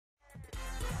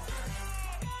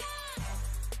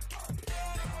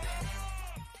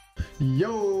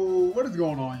Yo, what is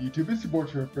going on YouTube? It's your boy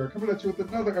Charific coming at you with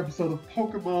another episode of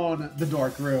Pokemon The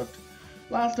Dark Rift.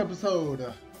 Last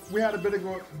episode, we had a bit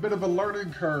of a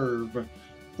learning curve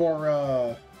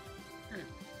for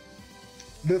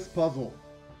this puzzle.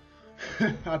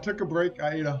 I took a break,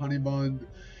 I ate a honey bun,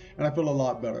 and I feel a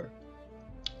lot better.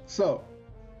 So,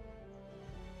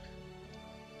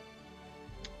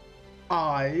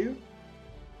 I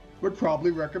would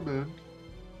probably recommend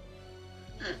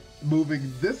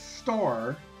moving this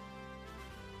star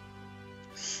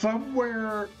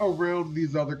somewhere around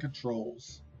these other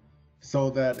controls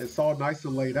so that it's all nice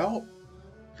and laid out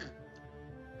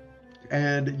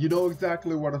and you know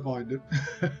exactly where to find it.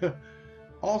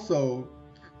 Also,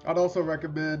 I'd also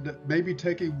recommend maybe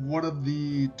taking one of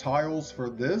the tiles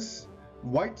for this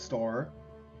white star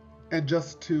and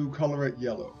just to color it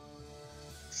yellow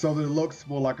so that it looks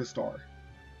more like a star.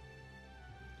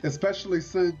 Especially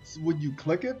since when you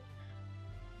click it,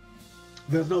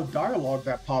 there's no dialogue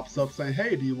that pops up saying,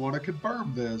 hey, do you want to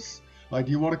confirm this? Like,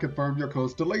 do you want to confirm your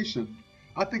constellation?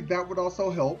 I think that would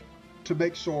also help to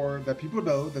make sure that people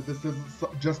know that this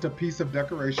isn't just a piece of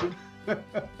decoration.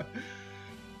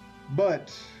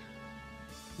 But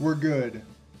we're good.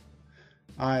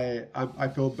 I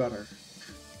feel better.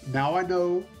 Now I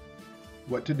know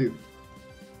what to do.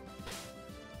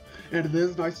 And it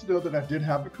is nice to know that I did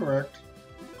have it correct.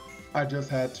 I just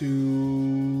had to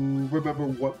remember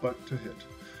what button to hit.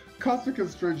 Cosmic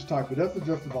is strange type. It doesn't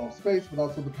just involve space, but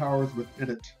also the powers within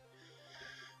it.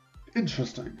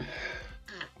 Interesting.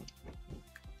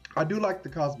 I do like the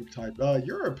cosmic type.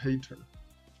 You're a painter.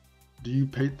 Do you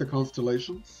paint the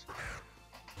constellations?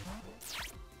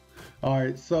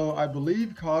 Alright, so I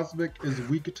believe cosmic is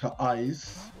weak to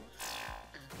ice.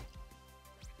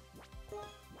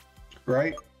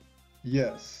 Right?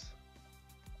 Yes.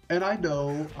 And I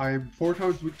know I'm 4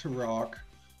 times weak to rock,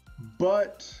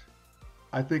 but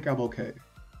I think I'm okay.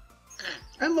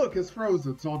 And look, it's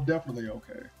frozen, so I'm definitely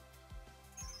okay.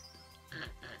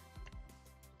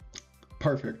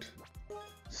 Perfect.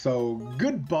 So,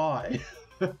 goodbye.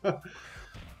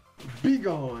 Be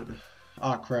gone.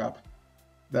 Ah, crap.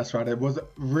 That's right, it wasn't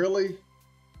really.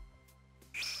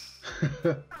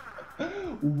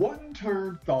 One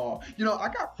turn thaw. You know, I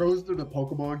got frozen in a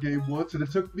Pokemon game once and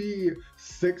it took me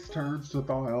 6 turns to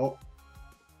thaw out.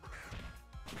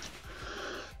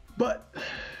 But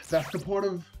that's the point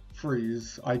of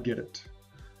freeze. I get it.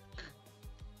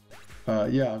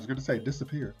 Yeah, I was gonna say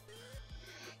disappear.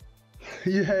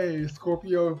 Yay,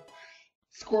 Scorpio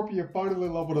finally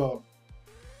leveled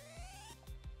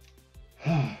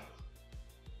up.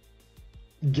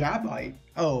 Gabite.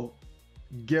 Oh,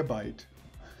 Gabite.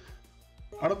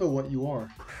 I don't know what you are.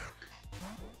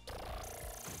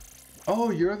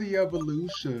 Oh, you're the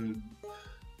evolution.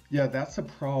 Yeah, that's a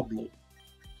problem.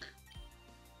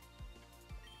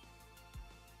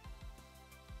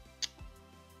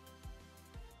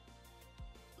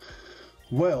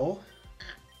 Well,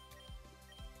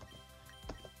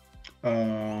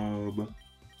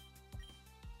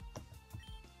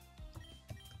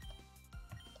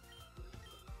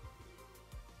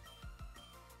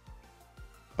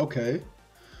 okay.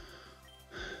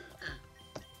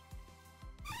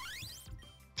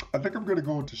 I think I'm gonna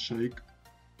go into Shake.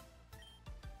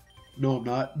 No, I'm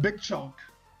not. Big Chunk.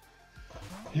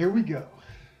 Here we go.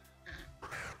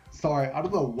 Sorry, I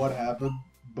don't know what happened,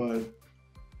 but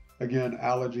again,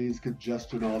 allergies,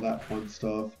 congestion, all that fun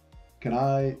stuff. Can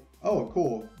I? Oh,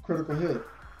 cool. Critical hit.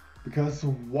 Because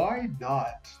why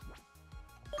not?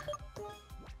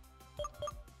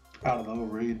 I don't know.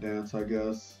 Rain dance, I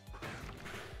guess.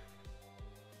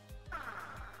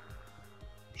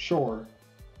 Sure.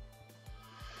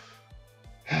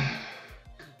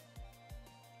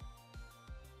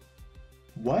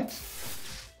 What?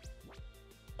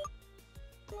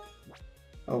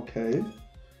 Okay.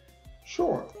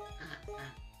 Sure.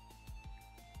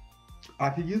 I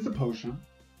could use a potion,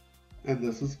 and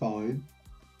this is fine.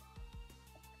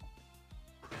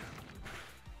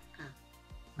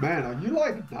 Man, are you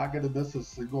like not gonna miss a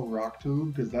single rock tomb?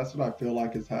 Because that's what I feel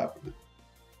like is happening.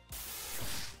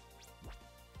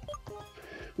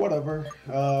 Whatever.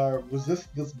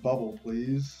 Resist this bubble,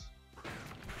 please.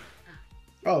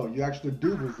 Oh, you actually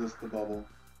do resist the bubble.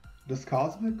 Is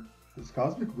Cosmic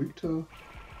weak to,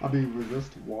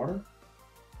 resist water?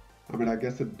 I mean, I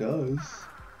guess it does.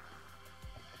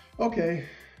 Okay.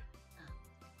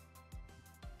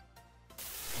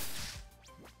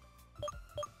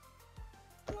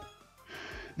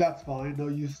 That's fine. No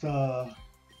use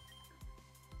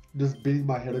just beating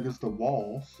my head against the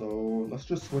wall, so let's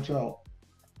just switch out.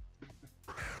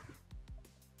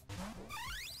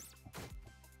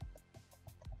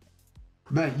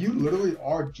 Man, you literally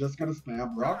are just gonna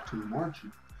spam Rock Tomb, aren't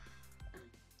you?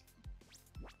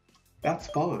 That's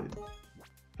fine.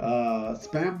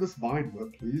 Spam this Vine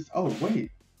Whip, please. Oh,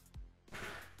 wait.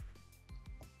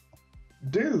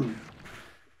 Dude.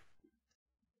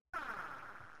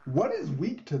 What is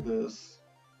weak to this?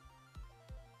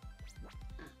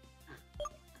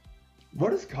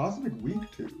 What is Cosmic weak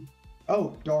to?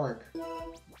 Oh, Dark.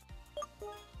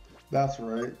 That's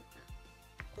right.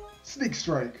 Sneak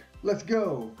Strike. Let's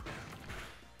go.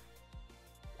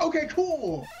 Okay,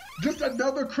 cool. Just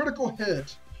another critical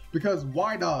hit. Because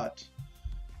why not?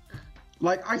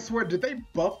 Like, I swear, did they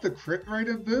buff the crit rate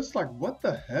in this? Like, what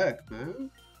the heck, man?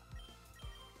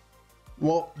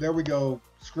 Well, there we go.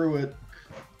 Screw it.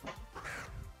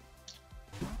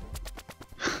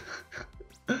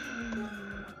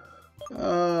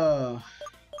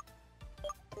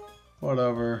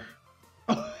 Whatever.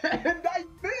 And I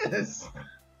miss!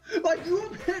 Like, you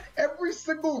have hit every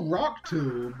single Rock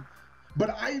Tomb, but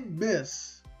I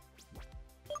miss.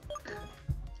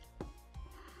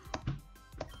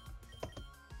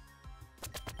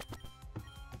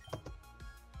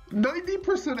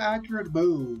 %90 accurate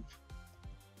move.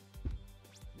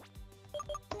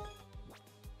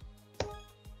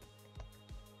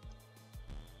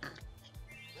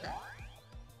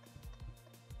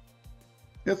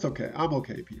 It's okay. I'm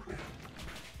okay, people.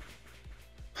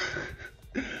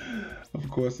 Of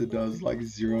course it does, like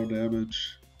 0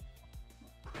 damage.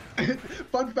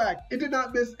 Fun fact, it did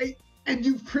not miss 8, and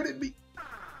you critted me.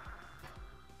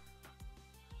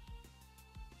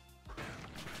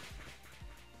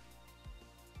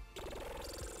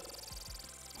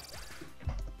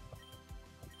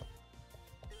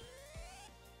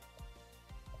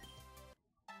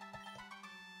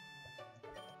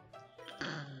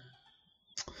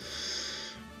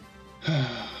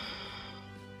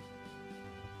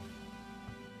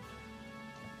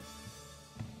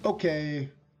 Okay,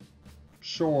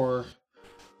 sure.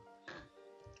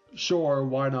 Sure,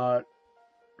 why not?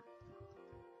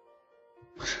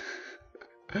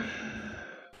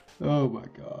 Oh my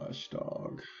gosh,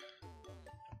 dog.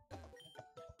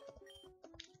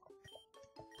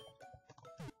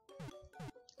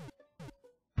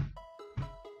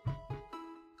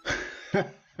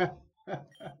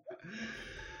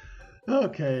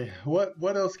 Okay,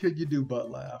 what else can you do but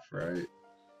laugh, right?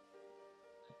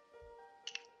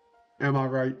 Am I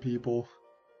right, people?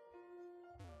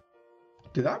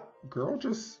 Did that girl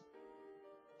just...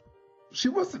 She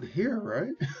wasn't here,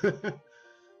 right?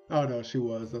 Oh no, she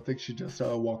was. I think she just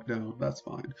walked down. That's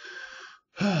fine.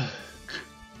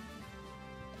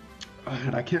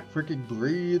 And I can't freaking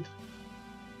breathe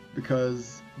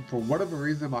because for whatever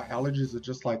reason my allergies are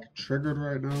just like triggered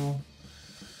right now.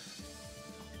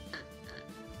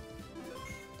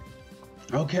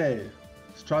 Okay,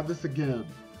 let's try this again.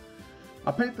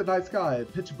 I paint the night sky,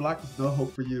 pitch black with no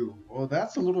hope for you. Well,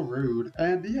 that's a little rude.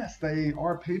 And yes, they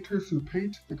are painters who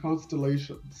paint the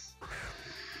constellations.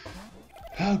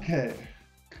 Okay.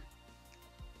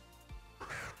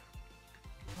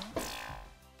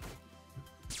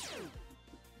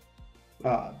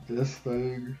 This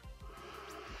thing.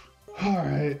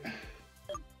 Alright.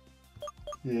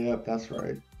 Yep, that's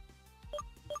right.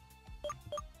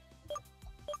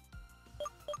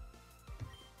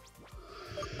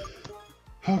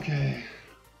 Okay.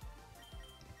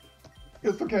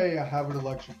 It's okay, I have an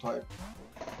electric type.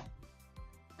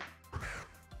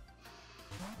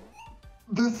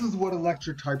 This is what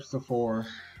electric types are for.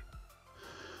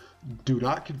 Do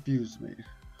not confuse me,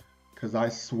 because I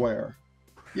swear.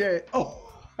 Yeah, oh!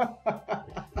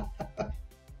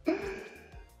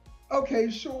 Okay,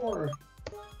 sure.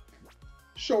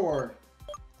 Sure.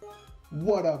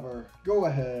 Whatever. Go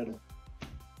ahead.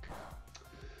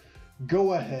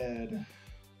 Go ahead.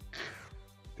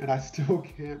 And I still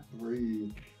can't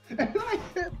breathe. And I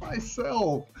hit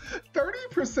myself.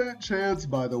 30% chance,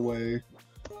 by the way.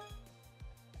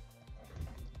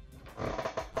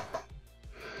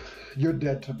 You're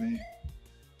dead to me.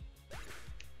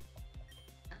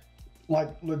 Like,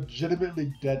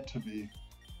 legitimately dead to me.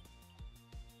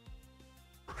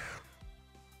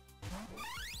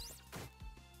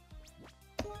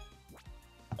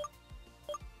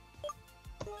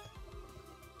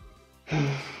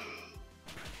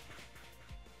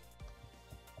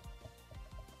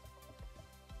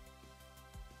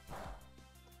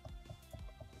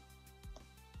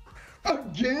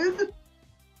 Again?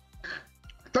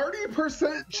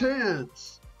 30%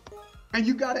 chance. And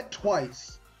you got it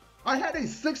twice. I had a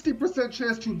 60%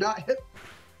 chance to not hit.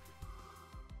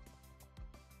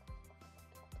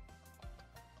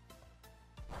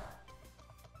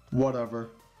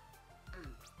 Whatever.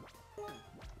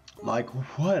 Like,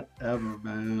 whatever,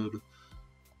 man.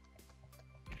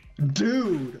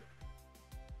 Dude!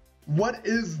 What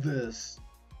is this?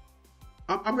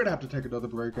 I'm gonna have to take another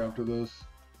break after this.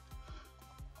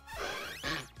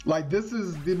 Like, this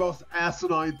is the most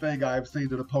asinine thing I've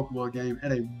seen in a Pokemon game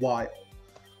in a while.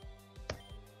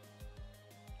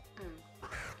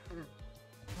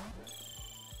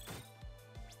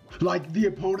 Like, the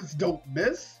opponents don't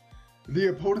miss. The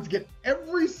opponents get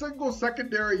every single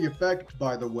secondary effect,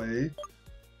 by the way.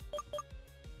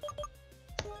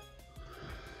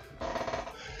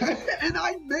 And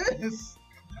I miss!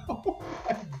 Oh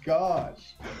my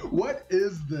gosh. What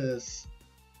is this?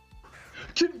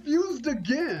 Confused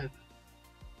again.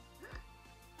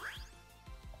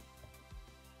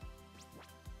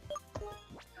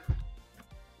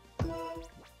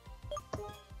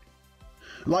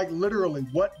 Like, literally,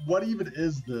 what even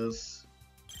is this?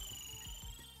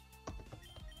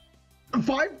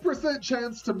 5%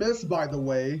 chance to miss, by the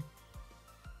way.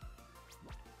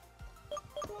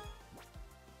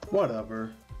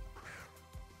 Whatever.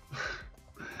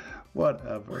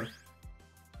 Whatever.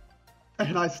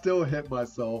 And I still hit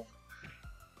myself.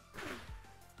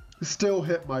 Still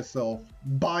hit myself,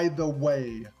 by the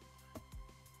way.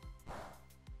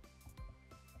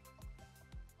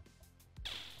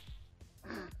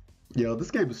 Yo,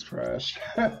 this game is trash.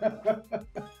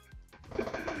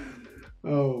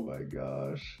 Oh my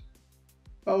gosh.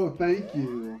 Oh, thank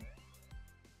you.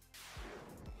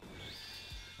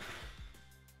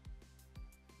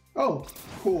 Oh,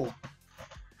 cool.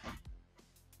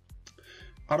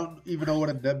 I don't even know what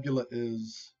a nebula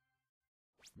is.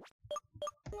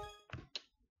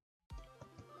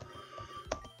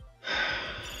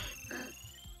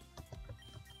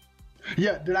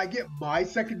 Yeah, did I get my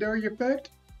secondary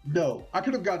effect? No. I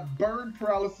could have gotten burn,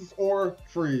 paralysis, or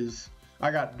freeze. I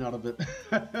got none of it.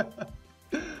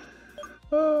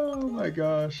 Oh my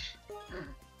gosh.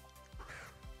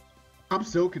 I'm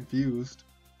still confused.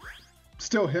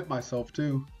 Still hit myself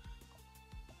too.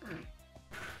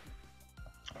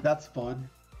 That's fun.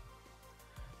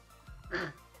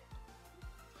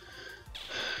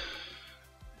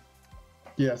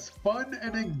 Yes, fun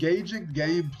and engaging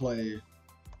gameplay.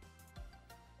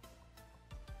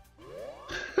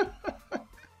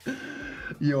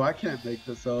 Yo, I can't make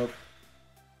this up.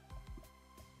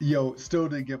 Yo, still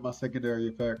didn't get my secondary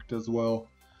effect as well.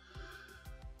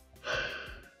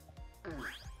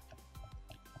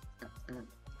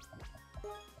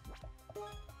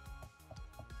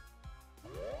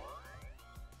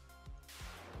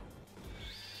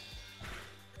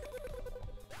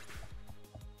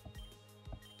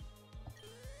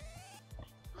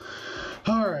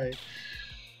 Alright.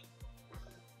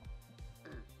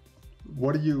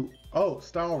 What do you... Oh,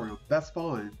 style room. That's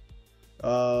fine.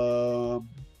 I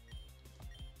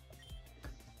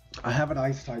have an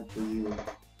ice type for you.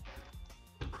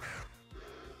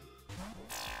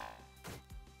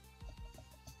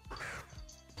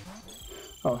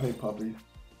 Oh, hey, puppy.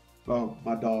 Oh,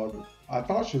 my dog. I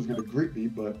thought she was going to greet me,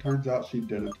 but turns out she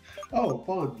didn't. Oh,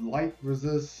 fun. Light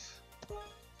resists.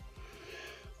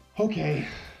 Okay.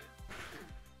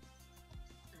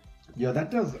 Yeah,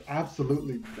 that does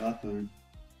absolutely nothing.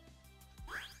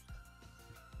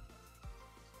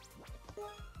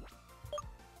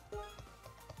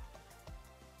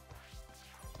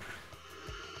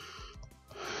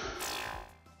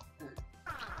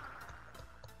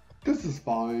 This is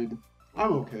fine.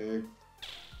 I'm okay.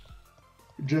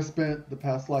 Just spent the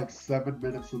past like 7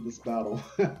 minutes of this battle.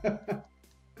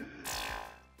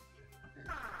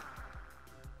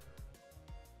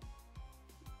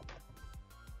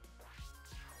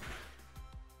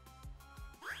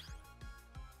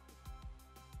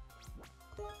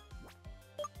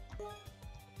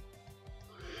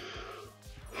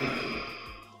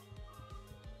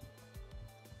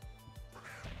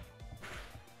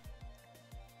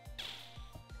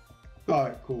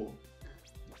 Alright, cool.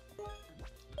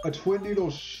 A Twin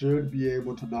Needle should be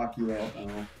able to knock you out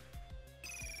now.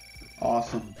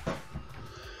 Awesome.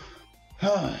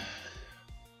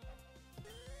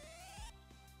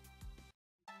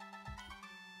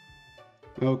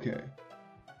 Okay.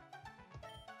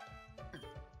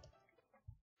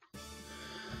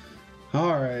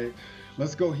 Alright,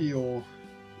 let's go heal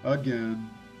again.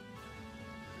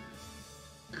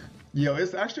 Yo,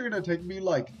 it's actually gonna take me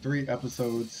like 3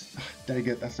 episodes. Dang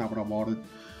it, that's not what I wanted.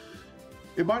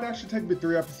 It might actually take me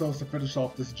 3 episodes to finish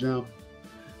off this gem.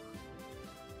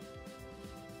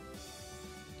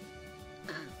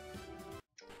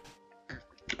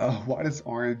 Why does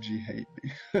RNG hate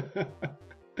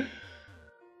me?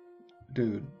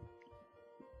 Dude.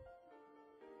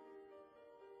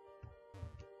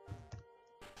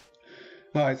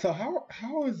 All right, so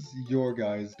how is your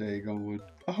guys' day going?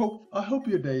 I hope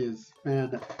your day is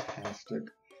fantastic.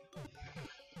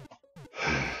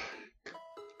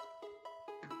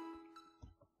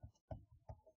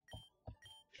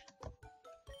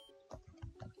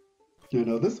 You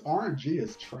know, this RNG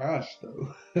is trash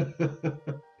though.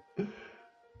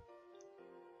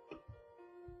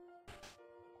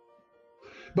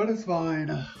 But it's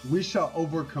fine. We shall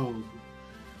overcome.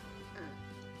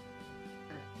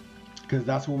 Because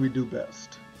that's what we do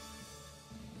best.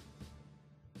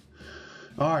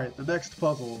 Alright, the next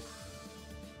puzzle.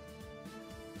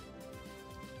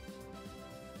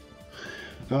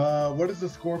 What does the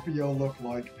Scorpio look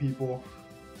like, people?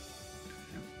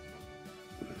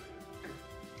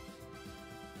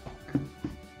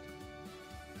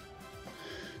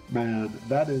 Man,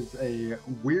 that is a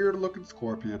weird looking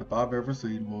scorpion if I've ever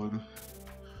seen one.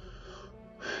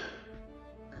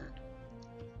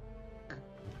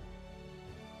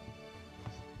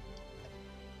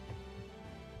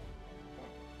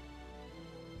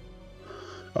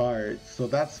 Alright, so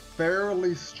that's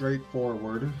fairly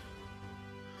straightforward.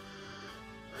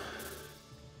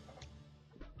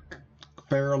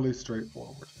 Fairly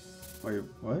straightforward. Wait,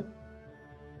 what?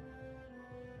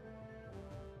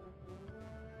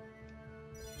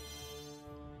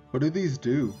 What do these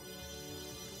do?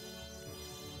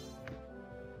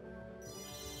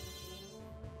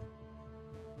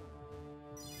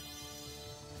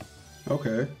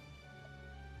 Okay.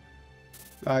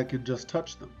 I can just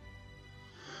touch them.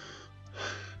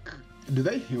 Do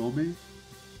they heal me?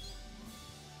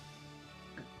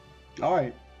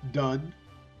 Alright, done.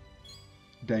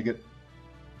 Dang it.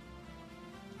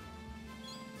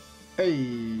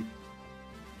 Hey.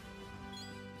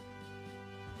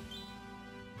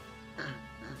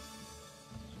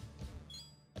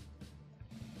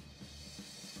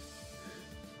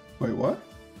 Wait, what?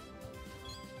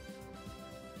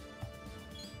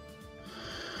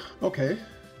 Okay.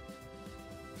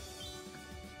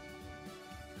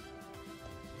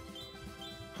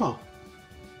 Huh.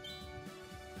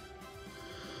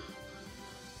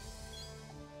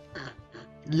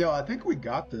 Yo, I think we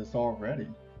got this already.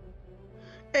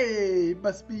 Hey,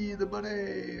 must be the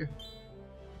money.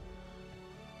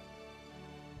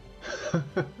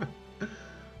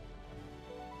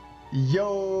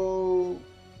 Yo.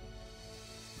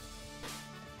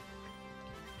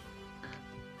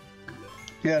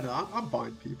 Yeah, no, I'm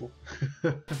fine, people.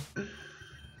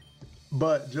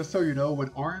 But just so you know, when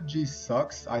RNG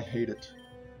sucks, I hate it.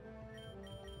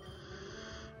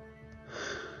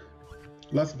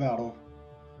 Let's battle.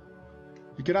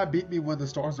 You cannot beat me when the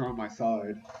stars are on my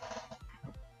side.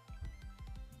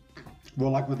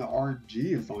 Well, like when the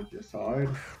RNG is on your side.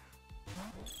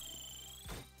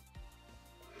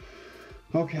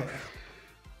 Okay.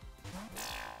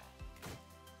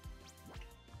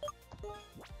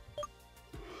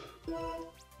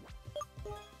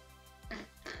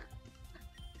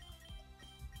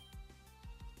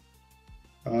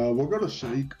 We'll go to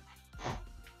Shank.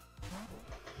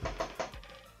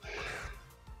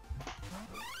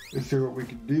 Let's see what we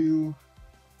can do.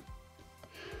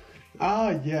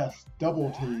 Ah, yes, double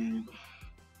team.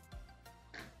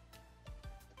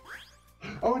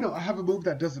 Oh no, I have a move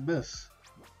that doesn't miss.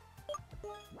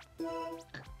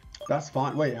 That's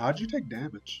fine. Wait, how'd you take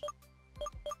damage?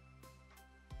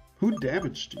 Who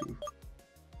damaged you?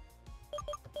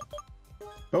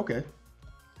 Okay.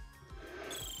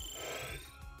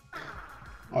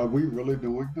 Are we really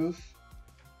doing this?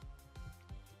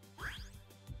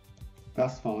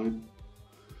 That's fine.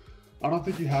 I don't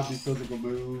think you have any physical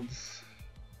moves.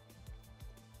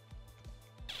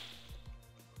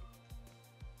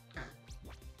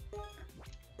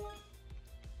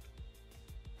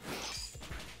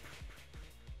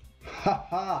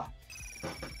 Haha!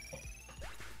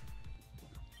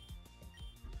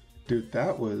 Dude,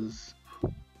 that was...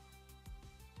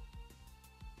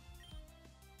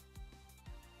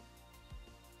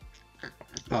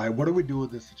 Alright, what do we do in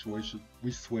this situation?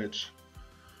 We switch.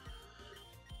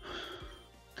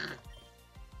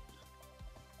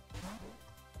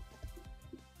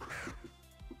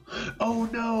 Oh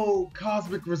no!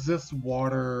 Cosmic resists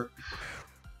water.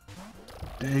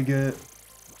 Dang it.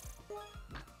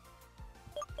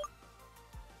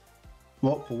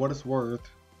 Well, for what it's worth.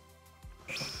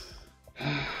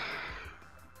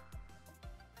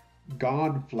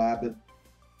 Gone, Flabbit.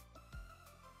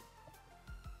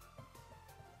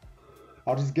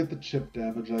 I'll just get the chip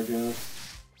damage, I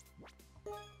guess.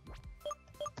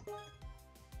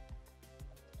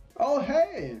 Oh,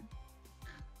 hey!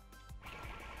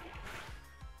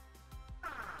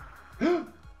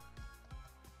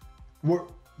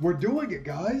 We're doing it,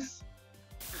 guys!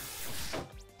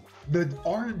 The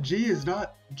RNG is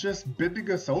not just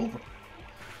bending us over.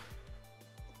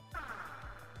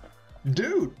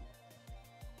 Dude!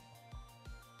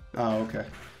 Oh, okay.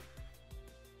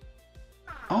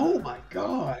 Oh my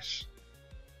gosh!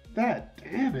 That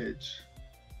damage!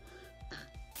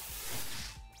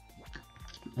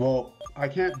 Well, I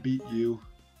can't beat you.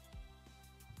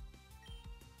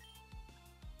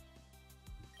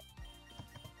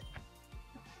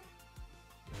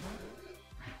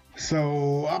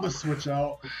 So, I'm gonna switch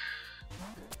out.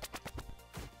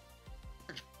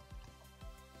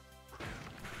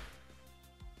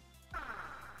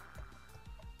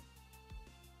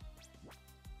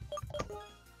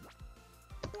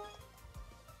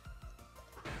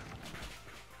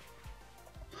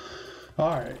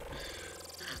 Alright.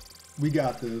 We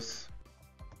got this.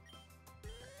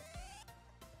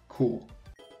 Cool.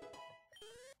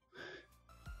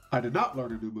 I did not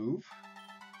learn a new move.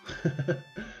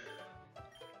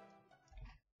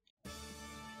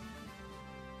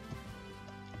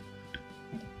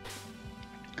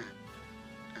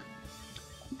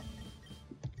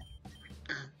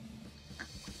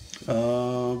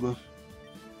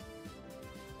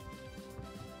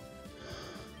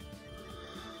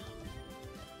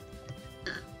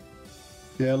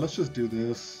 Yeah, let's just do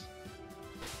this.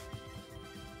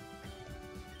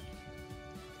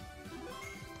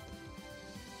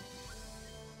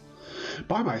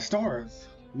 By my stars,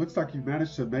 looks like you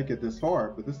managed to make it this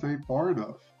far, but this ain't far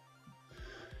enough.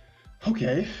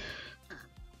 Okay.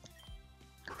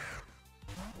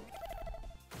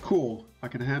 Cool, I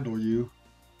can handle you.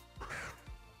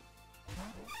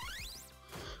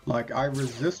 Like, I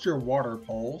resist your water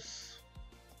pulse.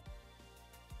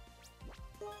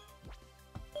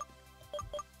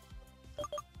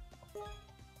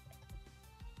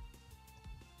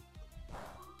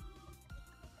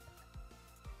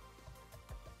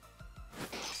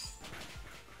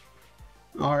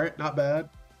 Alright, not bad.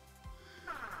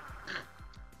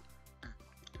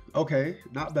 Okay,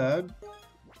 not bad.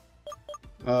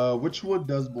 Which one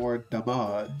does more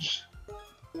damage?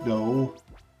 No.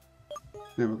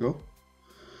 There we go.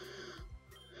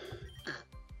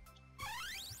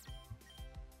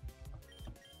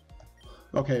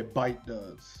 Okay, bite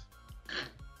does.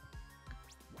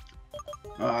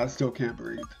 I still can't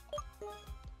breathe.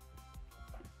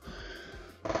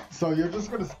 So you're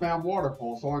just gonna spam water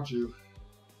pulse, aren't you?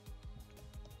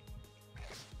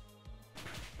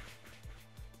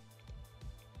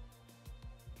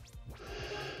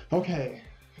 Okay,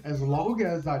 as long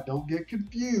as I don't get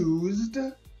confused,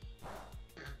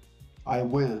 I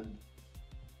win.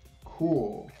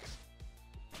 Cool.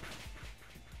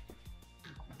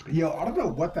 Yo, I don't know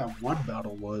what that one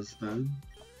battle was then.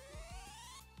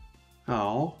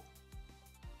 Oh.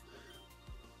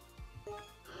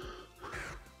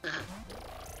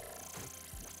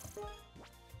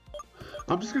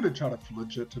 I'm just gonna try to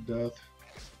flinch it to death.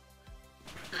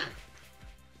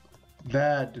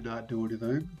 That did not do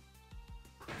anything.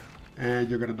 And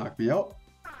you're gonna knock me out.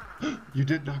 You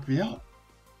did knock me out.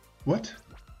 What?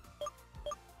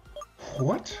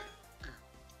 What?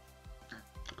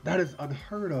 That is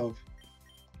unheard of.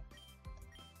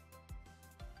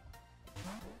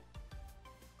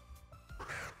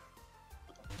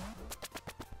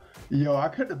 Yo, I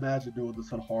couldn't imagine doing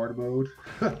this on hard mode.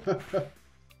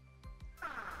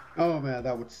 Oh man,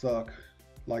 that would suck.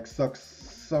 Like, suck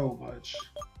so much.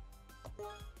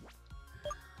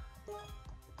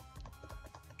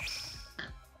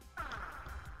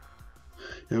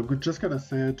 Yeah, I'm just gonna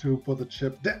sand tube for the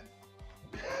chip.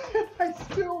 I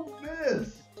still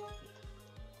missed!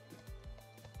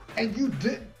 And you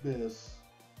didn't miss.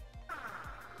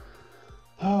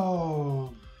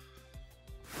 Oh.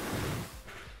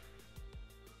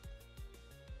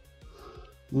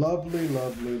 Lovely,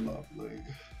 lovely, lovely.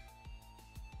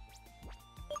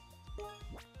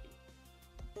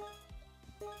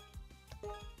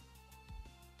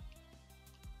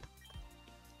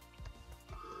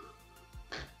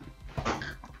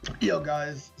 Yo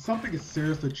guys, something is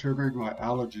seriously triggering my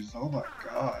allergies. Oh my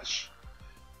gosh.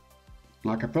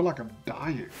 Like, I feel like I'm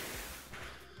dying.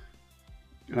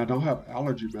 And I don't have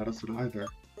allergy medicine either.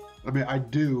 I mean, I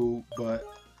do, but...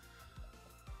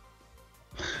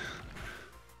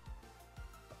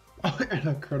 And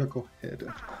a critical hit,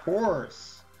 of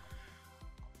course.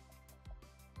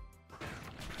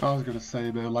 I was gonna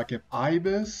say, man, like, if I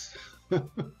miss...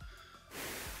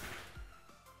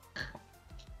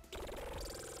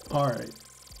 Alright.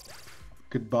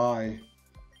 Goodbye.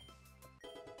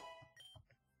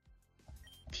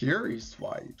 Fury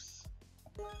swipes.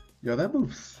 Yo, that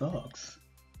move sucks.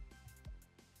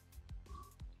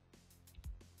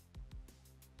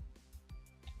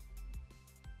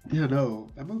 Yeah,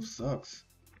 no, that move sucks.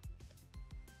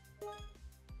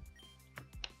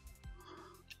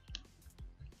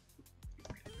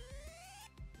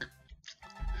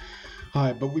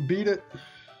 Alright, but we beat it.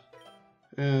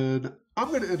 And I'm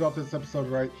going to end off this episode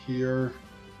right here.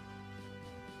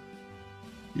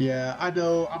 Yeah, I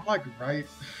know, I'm like right.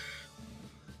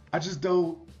 I just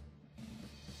don't.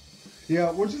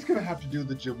 Yeah, we're just going to have to do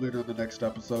the gym leader in the next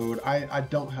episode. I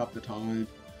don't have the time.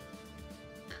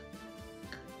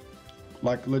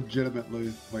 Like,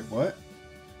 legitimately. Wait, what?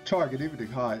 Target evening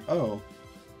high. Oh.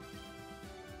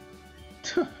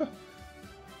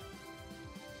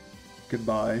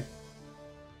 Goodbye.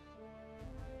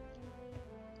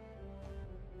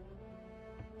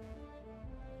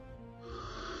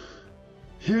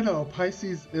 You know,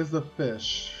 Pisces is a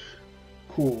fish.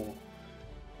 Cool.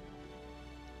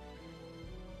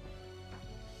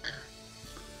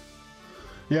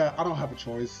 Yeah, I don't have a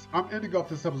choice. I'm ending off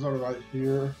this episode right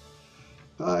here.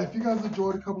 If you guys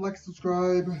enjoyed, come like,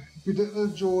 subscribe. If you didn't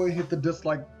enjoy, hit the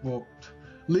dislike. Well,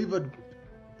 leave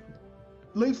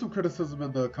some criticism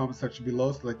in the comment section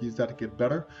below so I can use that to get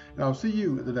better. And I'll see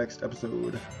you in the next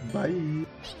episode. Bye.